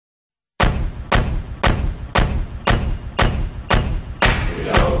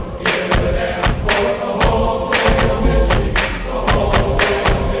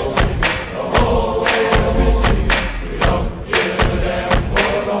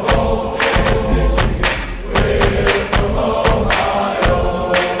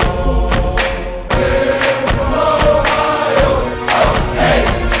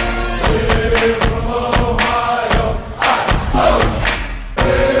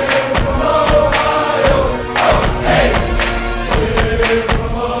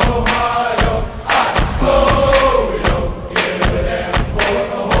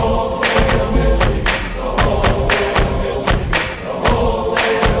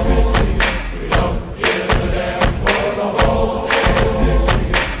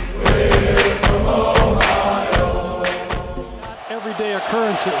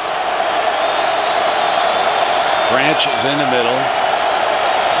Pitches in the middle.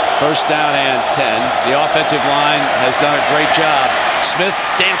 First down and 10. The offensive line has done a great job. Smith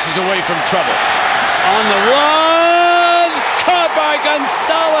dances away from trouble. On the run, caught by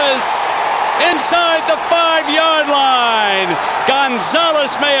Gonzalez inside the 5-yard line.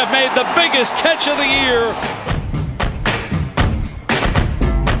 Gonzalez may have made the biggest catch of the year.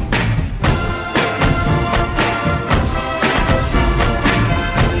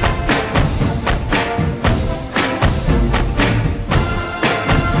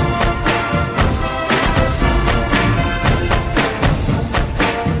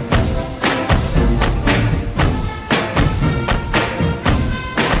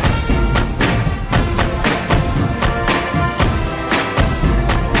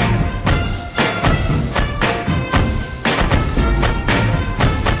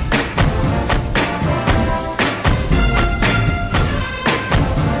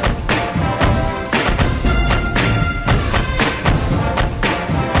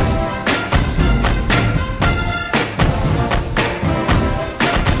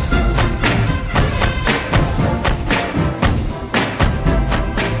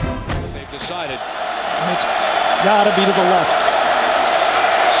 It's got to be to the left.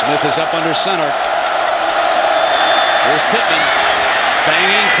 Smith is up under center. Here's Pittman.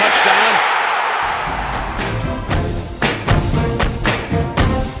 Banging touchdown.